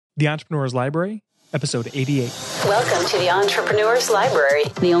The Entrepreneur's Library, episode 88. Welcome to the Entrepreneur's Library,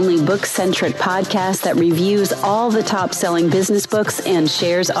 the only book-centric podcast that reviews all the top-selling business books and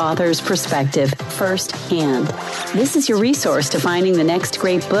shares authors' perspective firsthand. This is your resource to finding the next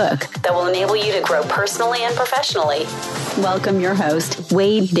great book that will enable you to grow personally and professionally. Welcome your host,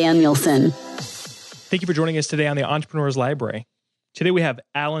 Wade Danielson. Thank you for joining us today on the Entrepreneur's Library. Today we have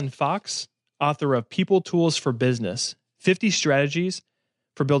Alan Fox, author of People Tools for Business, 50 Strategies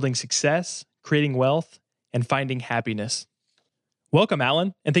for Building Success, Creating Wealth, and Finding Happiness. Welcome,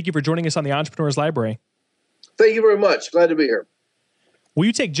 Alan, and thank you for joining us on the Entrepreneur's Library. Thank you very much. Glad to be here. Will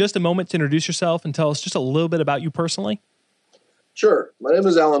you take just a moment to introduce yourself and tell us just a little bit about you personally? Sure. My name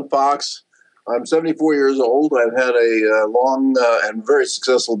is Alan Fox. I'm 74 years old. I've had a long and very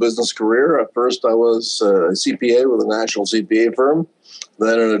successful business career. At first, I was a CPA with a national CPA firm,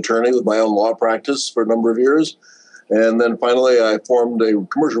 then an attorney with my own law practice for a number of years. And then finally, I formed a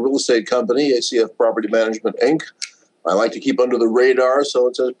commercial real estate company, ACF Property Management, Inc. I like to keep under the radar, so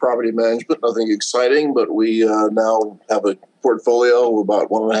it says property management, nothing exciting, but we now have a portfolio of about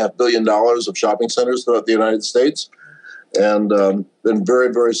 $1.5 billion of shopping centers throughout the United States, and been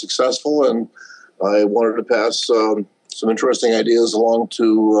very, very successful. And I wanted to pass some interesting ideas along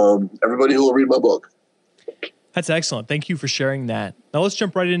to everybody who will read my book. That's excellent. Thank you for sharing that. Now let's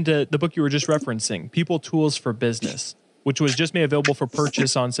jump right into the book you were just referencing, People Tools for Business, which was just made available for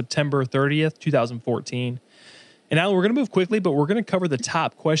purchase on September 30th, 2014. And now we're going to move quickly, but we're going to cover the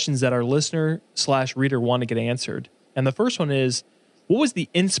top questions that our listener/reader want to get answered. And the first one is, what was the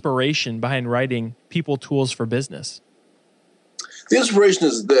inspiration behind writing People Tools for Business? The inspiration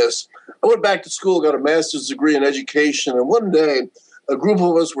is this. I went back to school, got a master's degree in education, and one day a group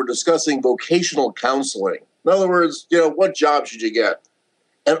of us were discussing vocational counseling. In other words, what job should you get?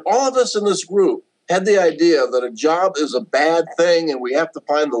 And all of us in this group had the idea that a job is a bad thing and we have to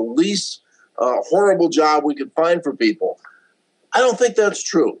find the least horrible job we could find for people. I don't think that's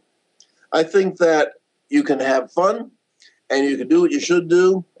true. I think that you can have fun and you can do what you should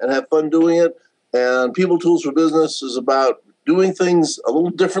do and have fun doing it. And People Tools for Business is about doing things a little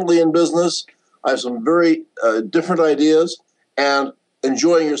differently in business. I have some very different ideas and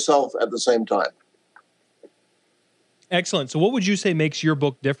enjoying yourself at the same time. Excellent. So what would you say makes your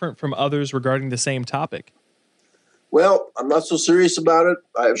book different from others regarding the same topic? Well, I'm not so serious about it.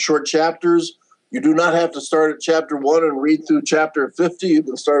 I have short chapters. You do not have to start at chapter 1 and read through chapter 50. You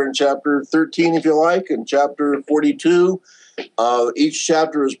can start in chapter 13 if you like, and chapter 42. Each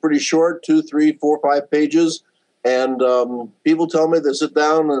chapter is pretty short, 2, 3, 4, 5 pages. And people tell me they sit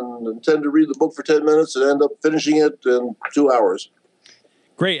down and intend to read the book for 10 minutes and end up finishing it in 2 hours.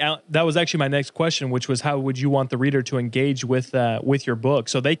 Great. That was actually my next question, which was how would you want the reader to engage with your book?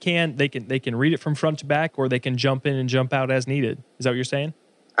 So they can read it from front to back, or they can jump in and jump out as needed. Is that what you're saying?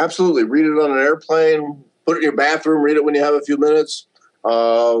 Absolutely. Read it on an airplane, put it in your bathroom, read it when you have a few minutes,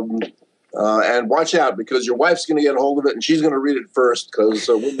 and watch out because your wife's going to get a hold of it and she's going to read it first because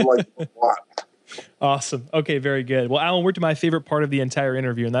women like a lot. Awesome. Okay, very good. Well, Alan, we're to my favorite part of the entire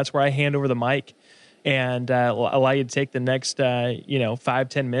interview, and that's where I hand over the mic and allow you to take the next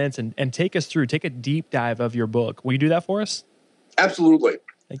 5-10 minutes and take us through, take a deep dive of your book. Will you do that for us? Absolutely.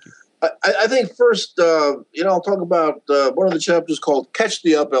 Thank you. I think first, I'll talk about one of the chapters called Catch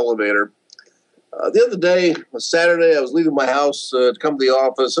the Up Elevator. The other day, Saturday, I was leaving my house to come to the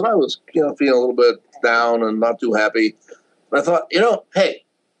office, and I was feeling a little bit down and not too happy. And I thought, hey,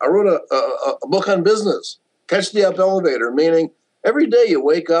 I wrote a book on business, Catch the Up Elevator, meaning every day you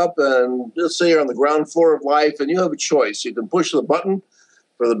wake up and just say you're on the ground floor of life and you have a choice. You can push the button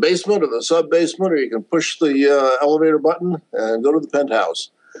for the basement or the sub-basement, or you can push the elevator button and go to the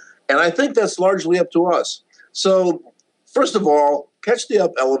penthouse. And I think that's largely up to us. So first of all, catch the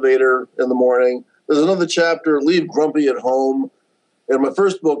up elevator in the morning. There's another chapter, Leave Grumpy at Home. In my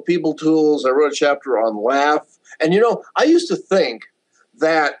first book, People Tools, I wrote a chapter on laugh. And, I used to think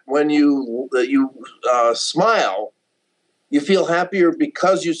that when you smile, you feel happier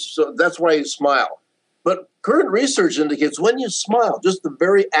because that's why you smile. But current research indicates when you smile, just the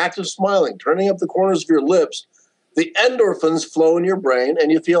very act of smiling, turning up the corners of your lips, the endorphins flow in your brain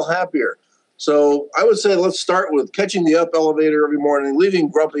and you feel happier. So I would say let's start with catching the up elevator every morning, leaving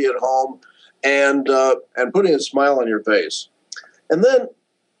grumpy at home, and putting a smile on your face. And then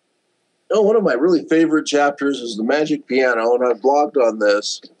one of my really favorite chapters is the magic piano, and I've blogged on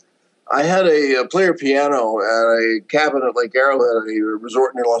this. I had a player piano at a cabin at Lake Arrowhead, a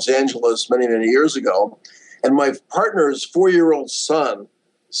resort near Los Angeles many, many years ago. And my partner's 4-year-old son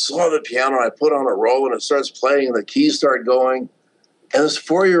saw the piano I put on a roll and it starts playing and the keys start going. And this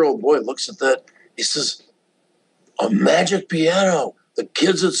 4-year-old boy looks at that. He says, a magic piano. the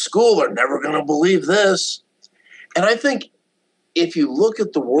kids at school are never going to believe this. And I think if you look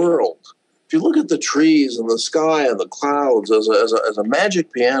at the world, if you look at the trees and the sky and the clouds as a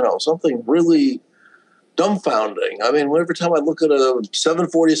magic piano, something really dumbfounding. I mean, every time I look at a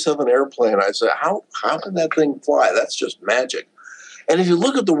 747 airplane, I say, how can that thing fly? That's just magic. And if you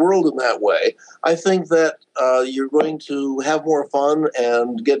look at the world in that way, I think that you're going to have more fun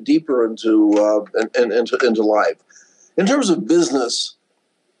and get deeper into life. In terms of business,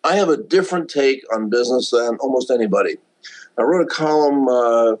 I have a different take on business than almost anybody. I wrote a column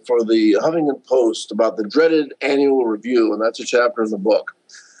for the Huffington Post about the dreaded annual review, and that's a chapter in the book.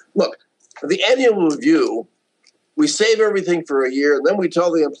 Look, the annual review, we save everything for a year, and then we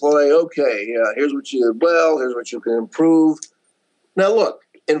tell the employee, okay, here's what you did well, here's what you can improve. Now, look,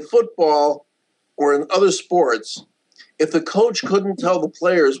 in football or in other sports, if the coach couldn't tell the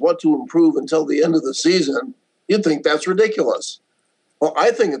players what to improve until the end of the season, you'd think that's ridiculous. Well,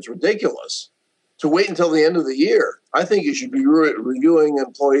 I think it's ridiculous to wait until the end of the year. I think you should be reviewing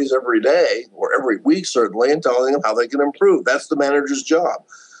employees every day or every week, certainly, and telling them how they can improve. That's the manager's job.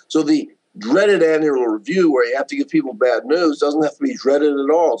 So the dreaded annual review where you have to give people bad news doesn't have to be dreaded at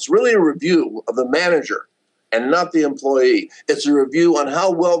all. It's really a review of the manager and not the employee. It's a review on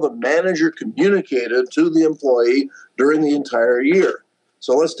how well the manager communicated to the employee during the entire year.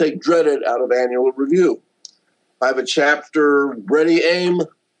 So let's take dreaded out of annual review. I have a chapter, ready, aim,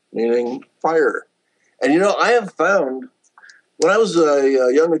 meaning fire. And, I have found when I was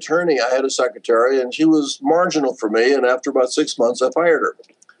a young attorney, I had a secretary, and she was marginal for me. And after about 6 months, I fired her.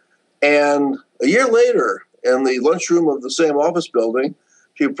 And a year later, in the lunchroom of the same office building,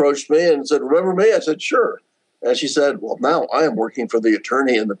 she approached me and said, remember me? I said, sure. And she said, well, now I am working for the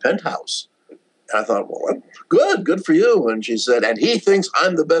attorney in the penthouse. And I thought, well, good for you. And she said, and he thinks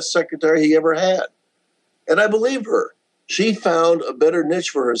I'm the best secretary he ever had. And I believe her. She found a better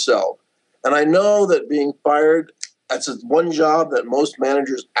niche for herself. And I know that being fired, that's one job that most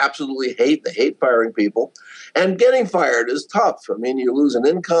managers absolutely hate. They hate firing people. And getting fired is tough. I mean, you lose an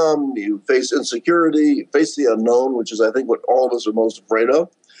income, you face insecurity, you face the unknown, which is, I think, what all of us are most afraid of.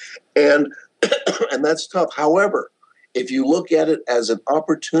 And and that's tough. However, if you look at it as an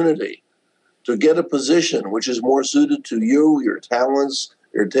opportunity to get a position which is more suited to you, your talents,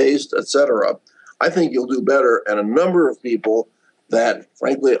 your taste, etc., I think you'll do better. And a number of people that,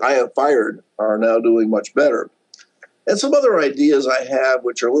 frankly, I have fired are now doing much better. And some other ideas I have,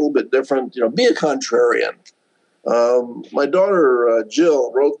 which are a little bit different, be a contrarian. My daughter,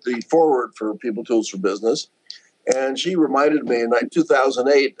 Jill, wrote the foreword for People Tools for Business. And she reminded me in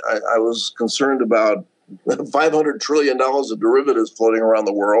 2008, I was concerned about $500 trillion of derivatives floating around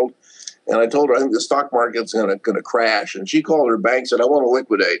the world. And I told her, I think the stock market's going to crash. And she called her bank and said, I want to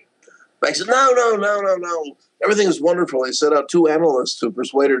liquidate. Bank said, no. Everything is wonderful. They set out 2 analysts to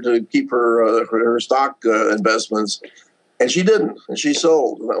persuade her to keep her stock investments. And she didn't. And she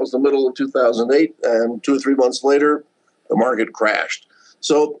sold. And that was the middle of 2008. And 2 or 3 months later, the market crashed.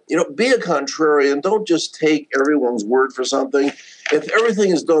 So, be a contrarian. Don't just take everyone's word for something. If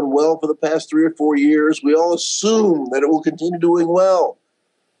everything is done well for the past 3 or 4 years, we all assume that it will continue doing well.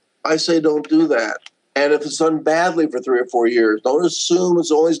 I say don't do that. And if it's done badly for 3 or 4 years, don't assume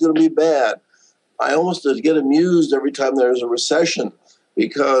it's always going to be bad. I almost get amused every time there's a recession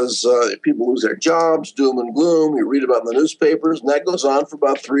because people lose their jobs, doom and gloom. You read about in the newspapers, and that goes on for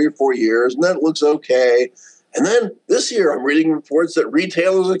about 3 or 4 years, and then it looks okay. And then this year, I'm reading reports that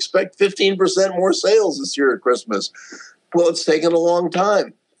retailers expect 15% more sales this year at Christmas. Well, it's taken a long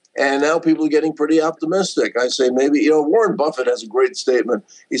time. And now people are getting pretty optimistic. I say maybe, Warren Buffett has a great statement.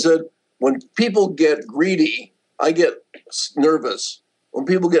 He said, when people get greedy, I get nervous. When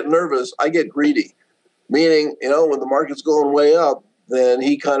people get nervous, I get greedy. Meaning, when the market's going way up, then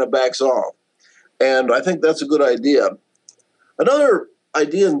he kind of backs off. And I think that's a good idea. Another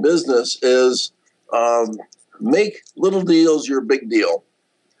idea in business is make little deals your big deal.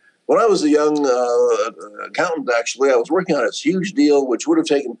 When I was a young accountant, actually, I was working on this huge deal, which would have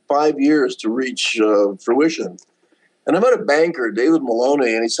taken 5 years to reach fruition. And I met a banker, David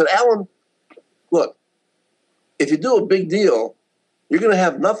Maloney, and he said, Alan, look, if you do a big deal, you're going to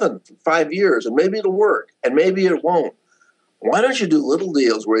have nothing for 5 years, and maybe it'll work, and maybe it won't. Why don't you do little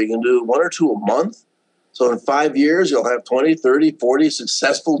deals where you can do 1 or 2 a month? So in 5 years, you'll have 20, 30, 40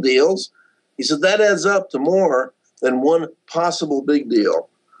 successful deals. He said that adds up to more than one possible big deal.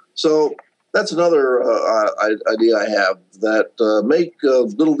 So that's another idea I have, that make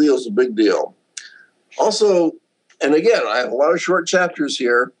little deals a big deal. Also, and again, I have a lot of short chapters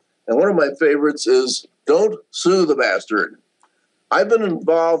here, and one of my favorites is don't sue the bastard. I've been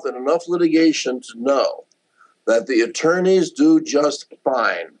involved in enough litigation to know that the attorneys do just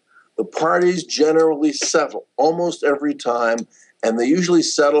fine. The parties generally settle almost every time, and they usually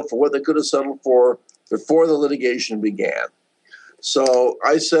settle for what they could have settled for before the litigation began. So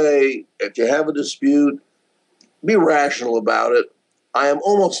I say, if you have a dispute, be rational about it. I am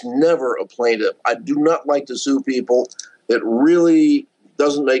almost never a plaintiff. I do not like to sue people. It really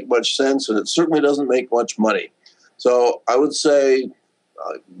doesn't make much sense, and it certainly doesn't make much money. So I would say,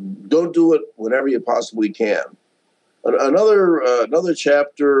 don't do it whenever you possibly can. Another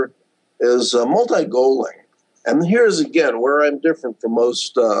chapter is multi-goaling, and here's again where I'm different from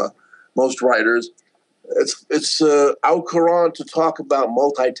most writers. It's au courant to talk about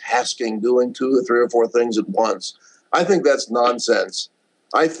multitasking, doing 2 or 3 or 4 things at once. I think that's nonsense.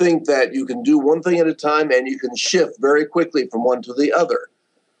 I think that you can do one thing at a time and you can shift very quickly from one to the other.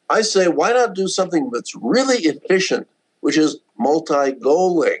 I say, why not do something that's really efficient, which is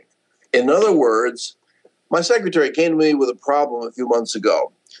multi-goaling? In other words, my secretary came to me with a problem a few months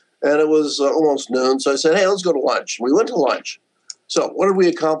ago, and it was almost noon. So I said, hey, let's go to lunch. We went to lunch. So what did we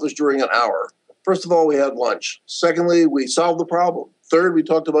accomplish during an hour? First of all, we had lunch. Secondly, we solved the problem. Third, we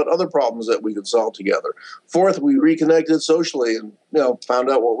talked about other problems that we could solve together. Fourth, we reconnected socially and found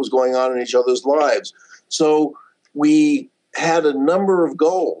out what was going on in each other's lives. So we had a number of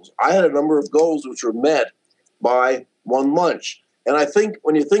goals. I had a number of goals which were met by one lunch. And I think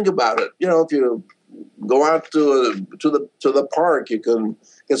when you think about it, if you go out to the park, you can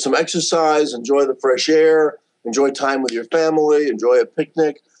get some exercise, enjoy the fresh air, enjoy time with your family, enjoy a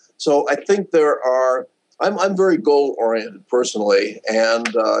picnic. So I think I'm very goal-oriented personally, and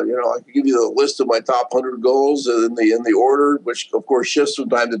I can give you the list of my top 100 goals in the order, which of course shifts from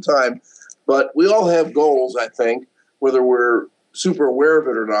time to time. But we all have goals, I think, whether we're super aware of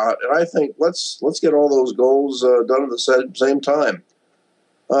it or not. And I think let's get all those goals done at the same time.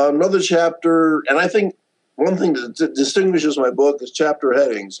 Another chapter, and I think one thing that distinguishes my book is chapter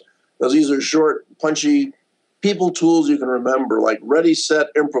headings, because these are short, punchy people tools you can remember, like ready, set,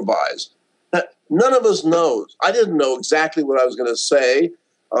 improvise. Now, none of us knows. I didn't know exactly what I was going to say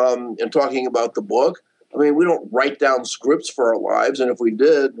in talking about the book. I mean, we don't write down scripts for our lives, and if we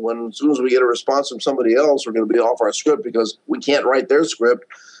did, as soon as we get a response from somebody else, we're going to be off our script because we can't write their script.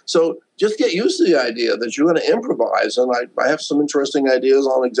 So just get used to the idea that you're going to improvise, and I have some interesting ideas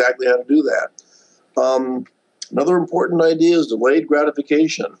on exactly how to do that. Another important idea is delayed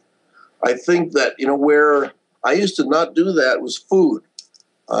gratification. I think that, where I used to not do that was food.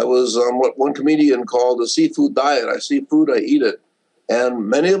 I was on what one comedian called a seafood diet. I see food, I eat it. And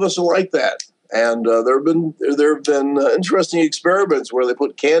many of us are like that. And there have been interesting experiments where they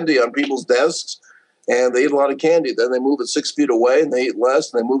put candy on people's desks, and they eat a lot of candy. Then they move it 6 feet away, and they eat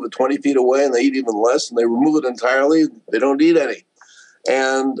less. And they move it 20 feet away, and they eat even less. And they remove it entirely. They don't eat any.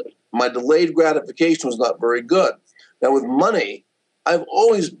 And my delayed gratification was not very good. Now, with money, I've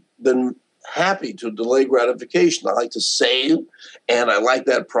always been happy to delay gratification. I like to save, and I like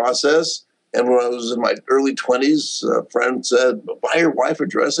that process. And when I was in my early 20s, a friend said, buy your wife a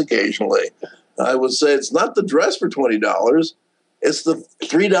dress occasionally. I would say it's not the dress for $20. It's the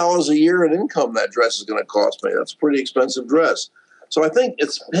 $3 a year in income that dress is going to cost me. That's a pretty expensive dress. So I think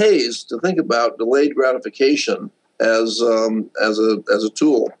it pays to think about delayed gratification as a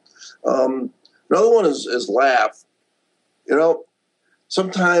tool. Another one is laugh.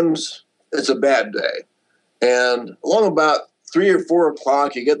 Sometimes it's a bad day. And along about 3 or 4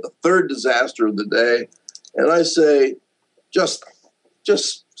 o'clock, you get the third disaster of the day. And I say, just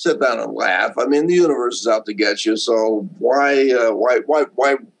sit down and laugh. I mean, the universe is out to get you. So why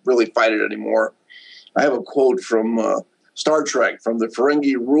really fight it anymore? I have a quote from Star Trek, from the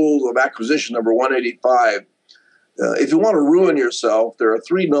Ferengi Rule of Acquisition number 185. If you want to ruin yourself, there are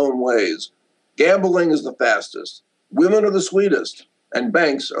 3 known ways. Gambling is the fastest. Women are the sweetest. And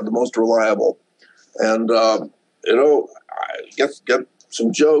banks are the most reliable. And, get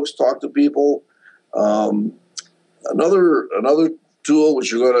some jokes, talk to people. Another tool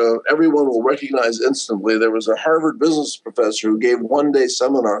which everyone will recognize instantly. There was a Harvard business professor who gave one-day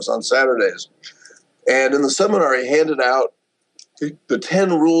seminars on Saturdays. And in the seminar, he handed out the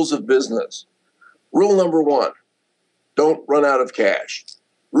 10 rules of business. Rule number 1, don't run out of cash.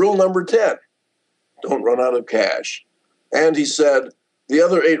 Rule number 10, don't run out of cash. And he said, the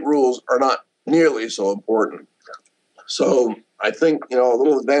other 8 rules are not nearly so important. So I think, a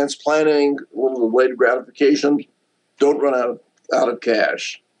little advanced planning, a little delayed gratification, don't run out of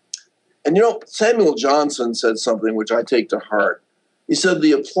cash. And, Samuel Johnson said something which I take to heart. He said,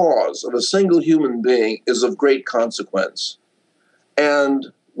 the applause of a single human being is of great consequence. And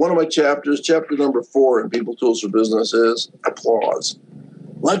one of my chapters, chapter number 4 in People Tools for Business, is applause.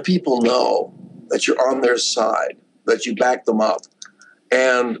 Let people know that you're on their side, that you back them up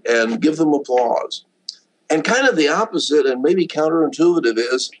and give them applause. And kind of the opposite and maybe counterintuitive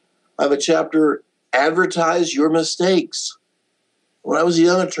is I have a chapter, advertise your mistakes. When I was a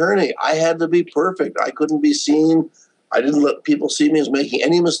young attorney, I had to be perfect. I couldn't be seen. I didn't let people see me as making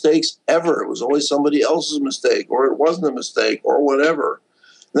any mistakes ever. It was always somebody else's mistake, or it wasn't a mistake, or whatever.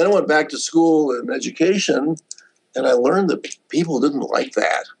 And then I went back to school and education, and I learned that people didn't like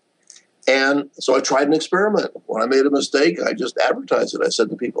that. And so I tried an experiment. When I made a mistake, I just advertised it. I said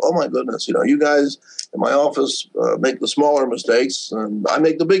to people, oh, my goodness, you guys in my office make the smaller mistakes, and I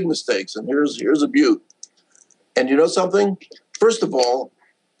make the big mistakes, and here's a beaut. And you know something? First of all,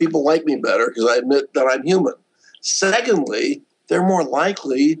 people like me better because I admit that I'm human. Secondly, they're more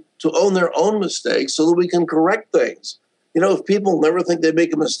likely to own their own mistakes so that we can correct things. If people never think they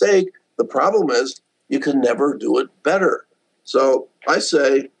make a mistake, the problem is you can never do it better. So I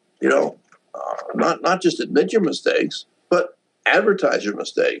say, not just admit your mistakes, but advertise your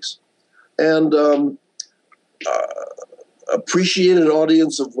mistakes. And appreciated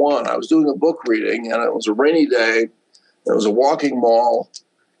audience of one. I was doing a book reading, and it was a rainy day. There was a walking mall,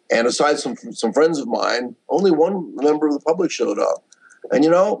 and aside from some friends of mine, only one member of the public showed up. And,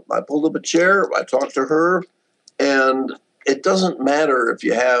 I pulled up a chair, I talked to her, and it doesn't matter if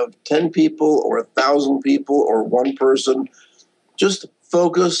you have 10 people or 1,000 people or one person. Just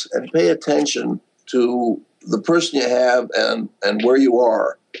focus and pay attention to the person you have and where you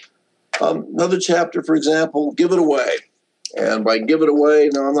are. Another chapter, for example, give it away. And by give it away,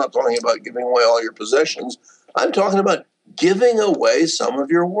 no, I'm not talking about giving away all your possessions. I'm talking about giving away some of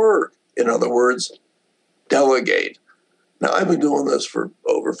your work. In other words, delegate. Now, I've been doing this for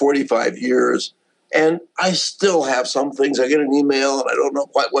over 45 years, and I still have some things. I get an email, and I don't know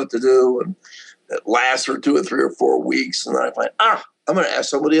quite what to do, and it lasts for 2 or 3 or 4 weeks, and then I find, I'm going to ask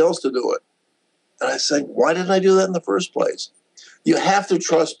somebody else to do it. And I say, why didn't I do that in the first place? You have to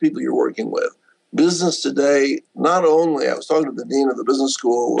trust people you're working with. Business today, not only, I was talking to the dean of the business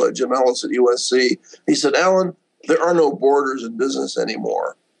school, Jim Ellis at USC. He said, Alan, there are no borders in business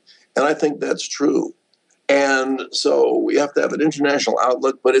anymore. And I think that's true. And so we have to have an international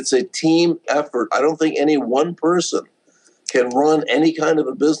outlook, but it's a team effort. I don't think any one person can run any kind of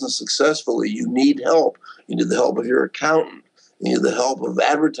a business successfully. You need help. You need the help of your accountant. You need the help of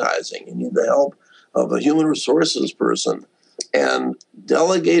advertising. You need the help of a human resources person. And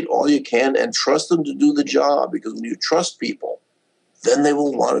delegate all you can and trust them to do the job, because when you trust people, then they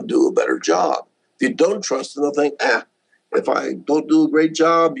will want to do a better job. If you don't trust them, they'll think, if I don't do a great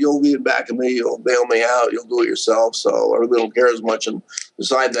job, you'll be in back of me, you'll bail me out, you'll do it yourself, so I really don't care as much. And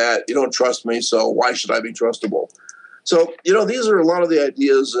beside that, you don't trust me, so why should I be trustable? So, these are a lot of the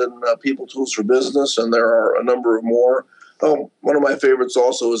ideas in People Tools for Business, and there are a number of more. One of my favorites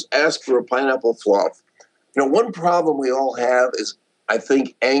also is ask for a pineapple fluff. One problem we all have is, I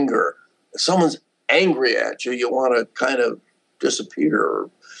think, anger. If someone's angry at you, you want to kind of disappear or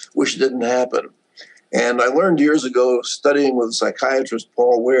wish it didn't happen. And I learned years ago, studying with psychiatrist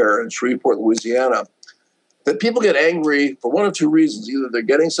Paul Ware in Shreveport, Louisiana, that people get angry for one of two reasons. Either they're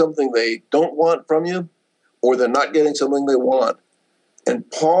getting something they don't want from you, or they're not getting something they want. And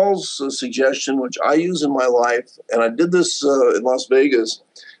Paul's suggestion, which I use in my life, and I did this in Las Vegas,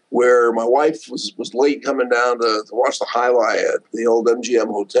 where my wife was late coming down to watch the highlight at the old MGM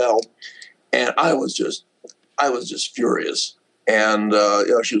Hotel, and I was just furious. And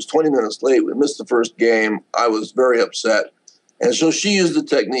she was 20 minutes late. We missed the first game. I was very upset, and so she used the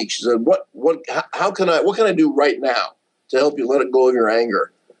technique. She said, "What can I do right now to help you let it go of your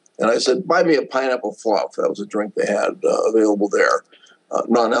anger?" And I said, "Buy me a pineapple fluff." That was a drink they had available there,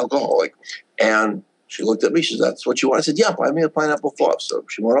 non-alcoholic. And she looked at me. She said, "That's what you want?" I said, "Yeah, buy me a pineapple fluff." So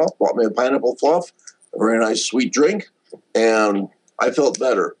she went off, bought me a pineapple fluff, a very nice sweet drink, and I felt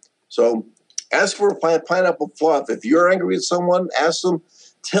better. So ask for a pineapple fluff. If you're angry with someone, ask them,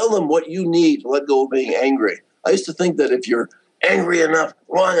 tell them what you need to let go of being angry. I used to think that if you're angry enough,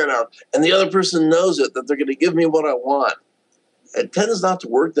 long enough, and the other person knows it, that they're going to give me what I want. It tends not to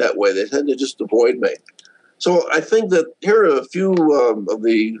work that way. They tend to just avoid me. So I think that here are a few of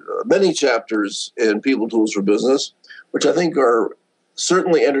the many chapters in People Tools for Business, which I think are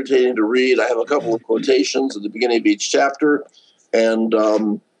certainly entertaining to read. I have a couple of quotations at the beginning of each chapter, and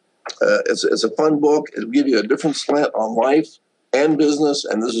it's a fun book. It'll give you a different slant on life and business,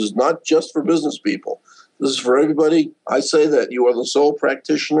 and this is not just for business people. This is for everybody. I say that you are the sole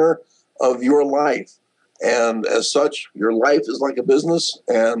practitioner of your life, and as such, your life is like a business,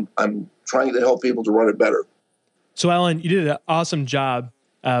 and I'm trying to help people to run it better. So, Alan, you did an awesome job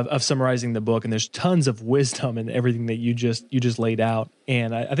of summarizing the book, and there's tons of wisdom in everything that you just laid out.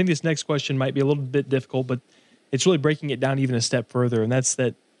 And I think this next question might be a little bit difficult, but it's really breaking it down even a step further. And that's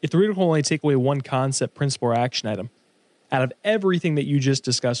that if the reader will only take away one concept, principle, or action item out of everything that you just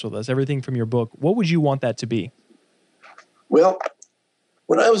discussed with us, everything from your book, what would you want that to be? Well,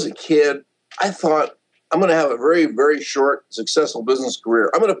 when I was a kid, I thought I'm going to have a very, very short, successful business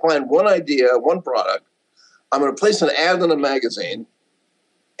career. I'm going to find one idea, one product. I'm going to place an ad in a magazine,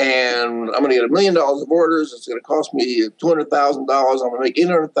 and I'm going to get $1 million of orders. It's going to cost me $200,000. I'm going to make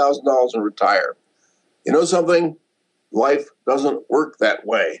 $800,000 and retire. You know something? Life doesn't work that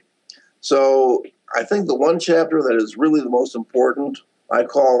way. So I think the one chapter that is really the most important, I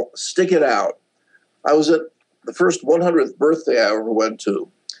call Stick It Out. I was at the first 100th birthday I ever went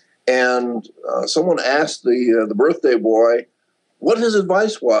to, and someone asked the birthday boy what his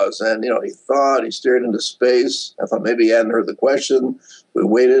advice was. And, he stared into space. I thought maybe he hadn't heard the question. We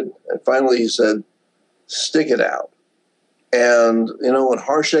waited, and finally he said, stick it out. And, in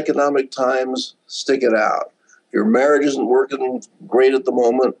harsh economic times, stick it out. Your marriage isn't working great at the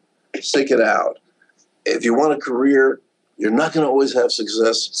moment, stick it out. If you want a career, you're not going to always have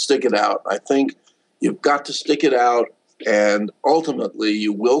success, stick it out. I think you've got to stick it out, and ultimately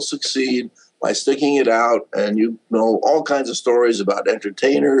you will succeed by sticking it out. And you know all kinds of stories about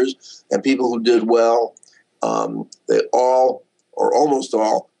entertainers and people who did well. They all, or almost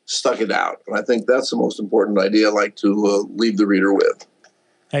all, stuck it out. And I think that's the most important idea I'd like to leave the reader with.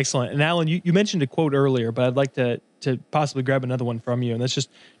 Excellent. And Alan, you mentioned a quote earlier, but I'd like to possibly grab another one from you. And that's just,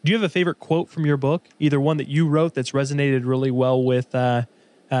 do you have a favorite quote from your book? Either one that you wrote that's resonated really well with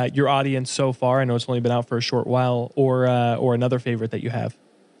your audience so far. I know it's only been out for a short while, or another favorite that you have.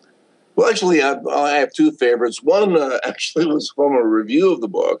 Well, actually, I have two favorites. One actually was from a review of the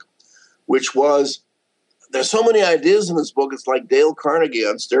book, which was, there's so many ideas in this book. It's like Dale Carnegie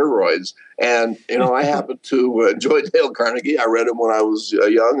on steroids. And, I happen to enjoy Dale Carnegie. I read him when I was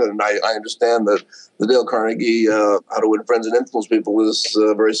young, and I understand that the Dale Carnegie How to Win Friends and Influence People is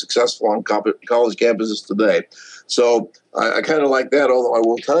very successful on college campuses today. So I kind of like that, although I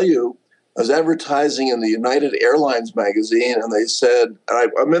will tell you, I was advertising in the United Airlines magazine, and they said,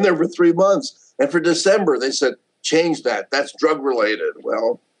 I'm in there for 3 months, and for December, they said, change that. That's drug-related.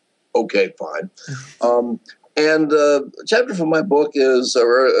 Well, okay, fine. And a chapter from my book is,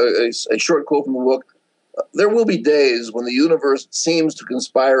 or a short quote from the book, there will be days when the universe seems to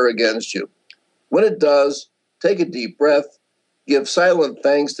conspire against you. When it does, take a deep breath, give silent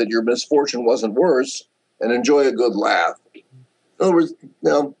thanks that your misfortune wasn't worse, and enjoy a good laugh. In other words,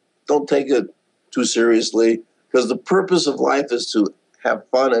 don't take it too seriously, because the purpose of life is to have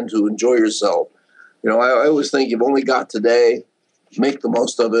fun and to enjoy yourself. I always think you've only got today, make the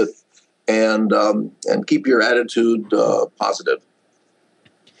most of it, and keep your attitude positive.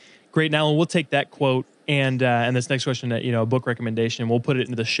 Great. Now we'll take that quote and this next question, a book recommendation, we'll put it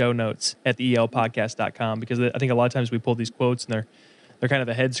into the show notes at the elpodcast.com, because I think a lot of times we pull these quotes and they're kind of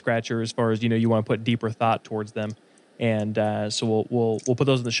a head scratcher as far as, you want to put deeper thought towards them. And so we'll put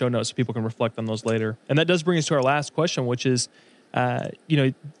those in the show notes so people can reflect on those later. And that does bring us to our last question, which is,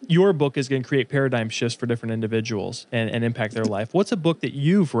 your book is going to create paradigm shifts for different individuals and impact their life. What's a book that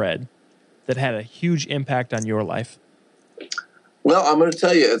you've read that had a huge impact on your life? Well, I'm going to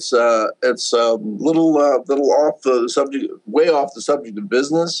tell you, it's a little off the subject, way off the subject of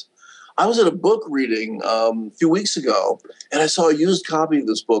business. I was at a book reading a few weeks ago, and I saw a used copy of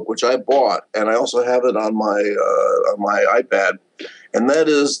this book, which I bought, and I also have it on my iPad. And that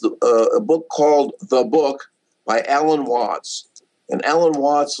is a book called The Book by Alan Watts. And Alan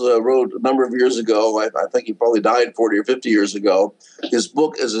Watts wrote a number of years ago, I think he probably died 40 or 50 years ago. His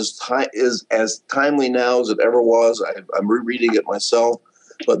book is as timely now as it ever was. I'm rereading it myself.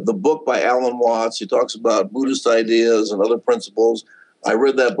 But The Book by Alan Watts, he talks about Buddhist ideas and other principles. I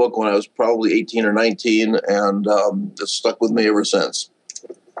read that book when I was probably 18 or 19, and it's stuck with me ever since.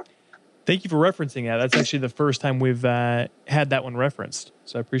 Thank you for referencing that. That's actually the first time we've had that one referenced,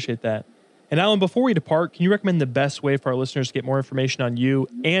 so I appreciate that. And Alan, before we depart, can you recommend the best way for our listeners to get more information on you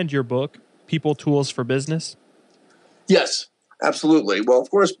and your book, People Tools for Business? Yes, absolutely. Well,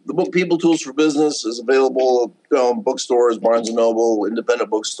 of course, the book People Tools for Business is available in bookstores, Barnes & Noble, independent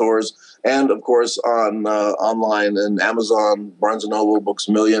bookstores, and, of course, on online and Amazon, Barnes & Noble, Books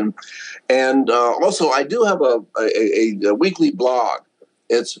A Million. And also, I do have a weekly blog.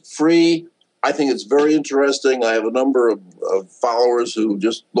 It's free. I think it's very interesting. I have a number of followers who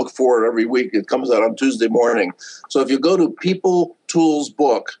just look for it every week. It comes out on Tuesday morning. So if you go to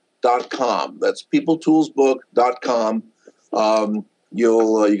peopletoolsbook.com, that's peopletoolsbook.com,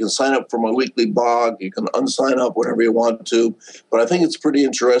 You can sign up for my weekly blog. You can unsign up whenever you want to. But I think it's pretty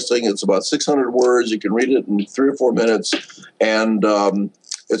interesting. It's about 600 words. You can read it in 3 or 4 minutes. And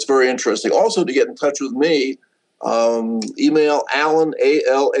it's very interesting. Also, to get in touch with me, email Alan,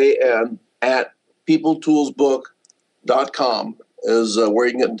 ALAN, at peopletoolsbook.com is where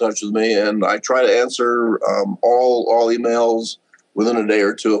you can get in touch with me. And I try to answer all emails within a day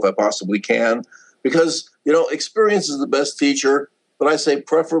or two if I possibly can. Because, experience is the best teacher. But I say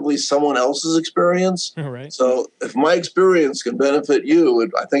preferably someone else's experience. All right. So if my experience can benefit you,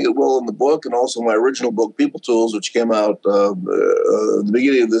 I think it will in the book, and also my original book, People Tools, which came out at the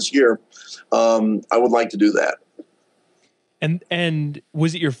beginning of this year, I would like to do that. And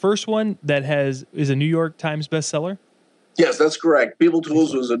was it your first one that is a New York Times bestseller? Yes, that's correct. People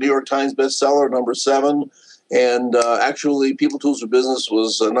Tools was a New York Times bestseller, number 7. And actually, People Tools for Business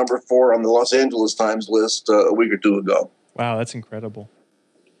was number 4 on the Los Angeles Times list a week or 2 ago. Wow, that's incredible.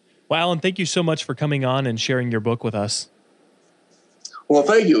 Well, Alan, thank you so much for coming on and sharing your book with us. Well,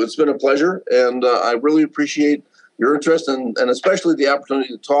 thank you. It's been a pleasure, and I really appreciate your interest and especially the opportunity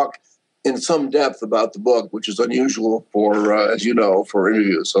to talk in some depth about the book, which is unusual for, as you know, for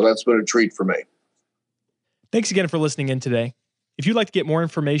interviews. So that's been a treat for me. Thanks again for listening in today. If you'd like to get more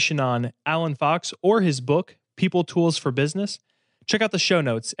information on Alan Fox or his book, People Tools for Business, check out the show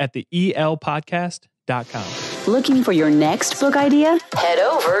notes at the elpodcast.com. Looking for your next book idea? Head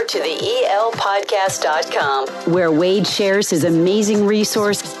over to the elpodcast.com, where Wade shares his amazing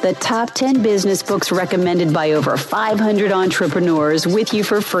resource, the top 10 business books recommended by over 500 entrepreneurs, with you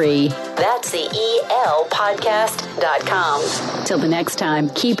for free. That's the elpodcast.com. Till the next time,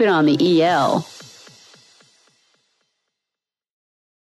 keep it on the EL.